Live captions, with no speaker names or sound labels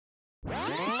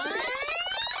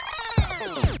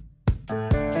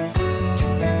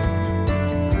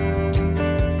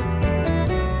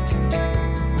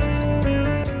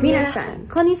Minasan,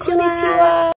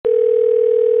 konnichiwa!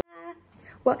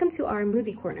 Welcome to our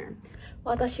movie corner.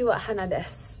 Watashi wa Hanna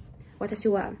desu. Watashi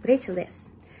wa Rachel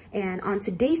desu. And on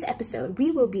today's episode,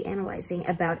 we will be analyzing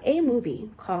about a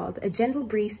movie called A Gentle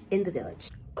Breeze in the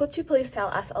Village. Could you please tell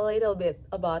us a little bit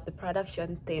about the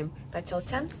production team,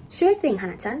 Rachel-chan? Sure thing,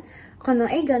 Hana-chan. この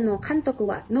映画の監督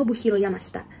は信弘山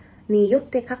下によっ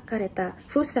て書かれた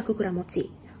風作倉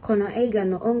持。この映画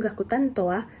の音楽担当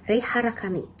はレイハラ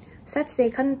カミ。撮影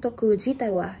監督自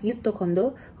体はユットコン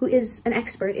ド who is an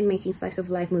expert in making slice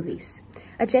of life movies.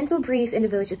 A Gentle Breeze in the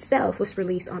Village itself was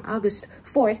released on August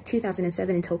 4th,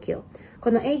 2007 in Tokyo. こ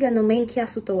の映画のメインキャ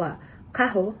ストはカ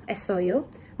ホ as Soyo,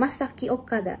 Masaki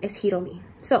Okada as Hiromi.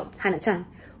 So, Hana-chan,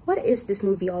 what is this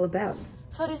movie all about?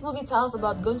 So this movie tells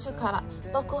about Gonshuから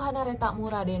遠く離れた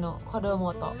村での子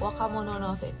供と若者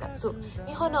の生活。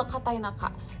日本の片田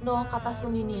舎の片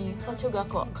隅に小中学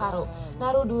校がある。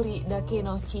ナルドリだけ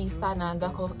の小さな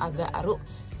学校がある。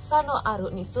差のあ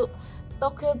る日数。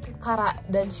東京から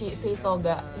男子生徒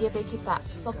が出てきた。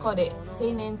そこで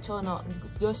青年長の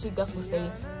女子学生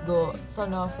がそ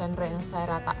の洗練され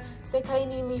た世界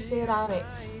に見せられ、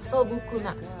素朴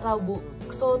なラブ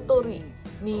クソ鳥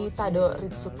にたどり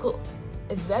着く。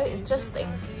It's very interesting.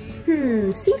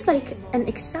 Seems like an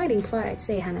exciting plot, I'd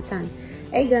say, Hana-chan.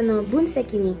 映画の分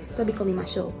析に飛び込みま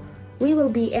しょう。We will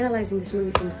be analyzing this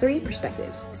movie from three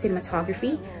perspectives: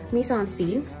 cinematography,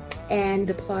 mise-en-scene, and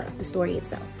the plot of the story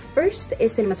itself. First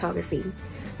is cinematography.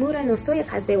 村のそよ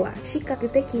風は視覚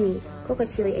的に心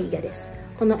地よい映画です。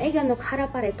この映画のカラー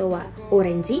パレットはオ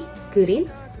レンジ、グリー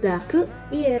ン、ブラック、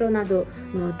イエローなど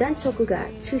の暖色が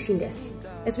中心です。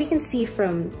As we can see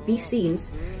from these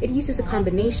scenes, it uses a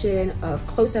combination of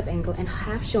close-up angle and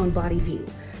half-shown body view.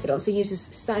 It also uses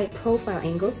side profile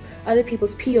angles, other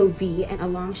people's POV, and a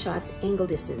long shot angle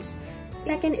distance.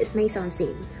 Second is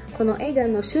mise-en-scene. この映画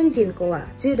の主人公は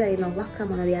10代の若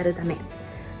者であるため、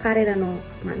彼らの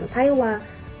対話は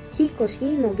非公式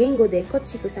の言語で構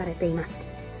築されています。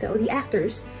So the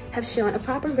actors have shown a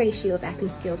proper ratio of acting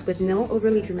skills with no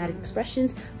overly dramatic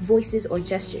expressions, voices, or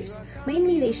gestures.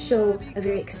 Mainly, they show a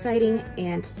very exciting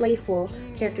and playful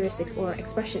characteristics or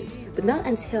expressions, but not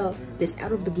until this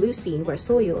out-of-the-blue scene where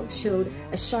Soyo showed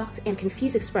a shocked and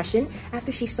confused expression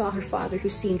after she saw her father who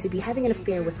seemed to be having an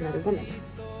affair with another woman.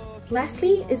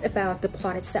 Lastly is about the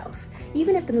plot itself.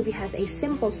 Even if the movie has a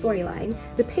simple storyline,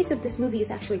 the pace of this movie is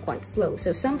actually quite slow,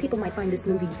 so some people might find this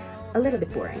movie a little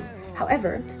bit boring.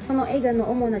 However, この映画の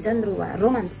主なジャンルは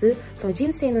ロマンスと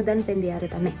人生の断片である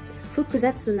ため、複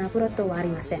雑なプロットはあり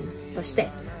ません。そして、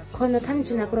この単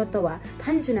純なプロットは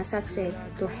単純な作成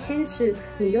と編集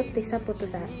によってサポート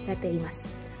されていま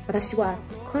す。私は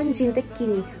個人的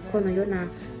にこのような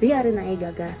リアルな映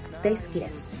画が大好き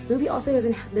です。The movie also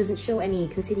doesn't show any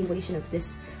continuation of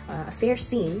this affair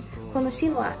scene. このシ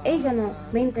ーンは映画の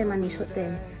メインテーマに焦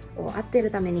点を当て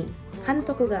るために監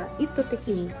督が意図的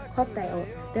に答えを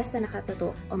出さなかった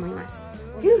と思います。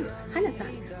花さん、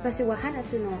私は話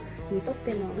すのにとっ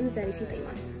てもうんざりしてい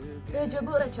ます。大丈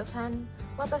夫、ラチョさん。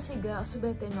私がす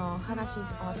べての話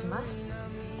をします。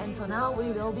And so now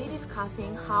we will be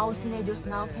discussing how teenagers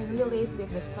now can relate with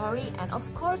the story and of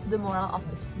course the moral of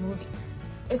this movie.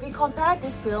 If we compare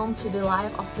this film to the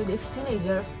life of today's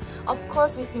teenagers, of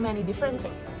course we see many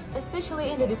differences,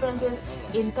 especially in the differences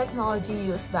in technology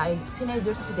used by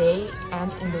teenagers today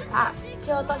and in the past.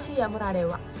 京都市や村で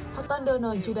はほとんど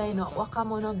の時代の若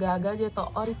者がガジェッ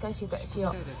トを理解して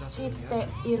知っ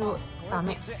ているた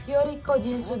め、より個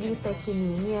人主義的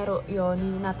に見えるよう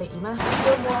になっています。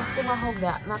でもスマホ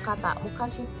がなかった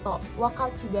昔と分か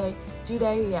ち違い時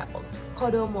代や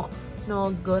子供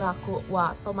の娯楽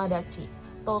は友達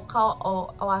と顔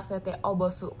を合わせて起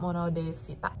こすもので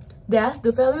した。Thus,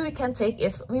 the value we can take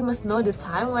is we must know the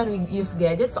time when we use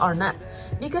gadgets or not,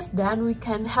 because then we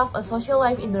can have a social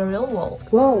life in the real world.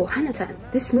 Whoa, Hana-chan,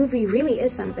 this movie really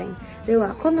is something. で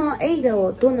は、この映画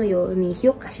をどのように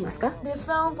評価しますか？ This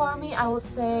film for me, I would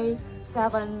say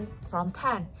 7 from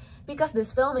 10. Because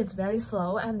this film is very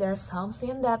slow and there's some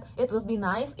scene that it would be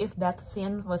nice if that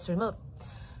scene was removed.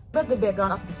 But the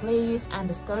background of the place and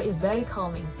the story is very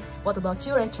calming. What about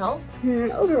you, Rachel?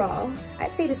 Overall,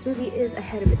 I'd say this movie is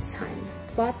ahead of its time.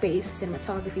 Plot-based,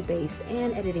 cinematography-based,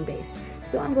 and editing-based.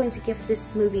 So I'm going to give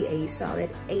this movie a solid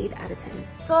 8 out of 10.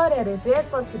 So that is it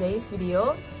for today's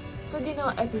video. 次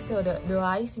のエピソードでお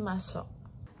会いしましょう。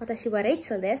私は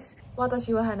Rachel です。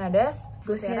私は Hanna です。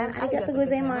ご清聴ありがとうご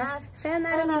ざいます。さよ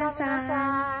なら皆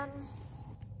さん。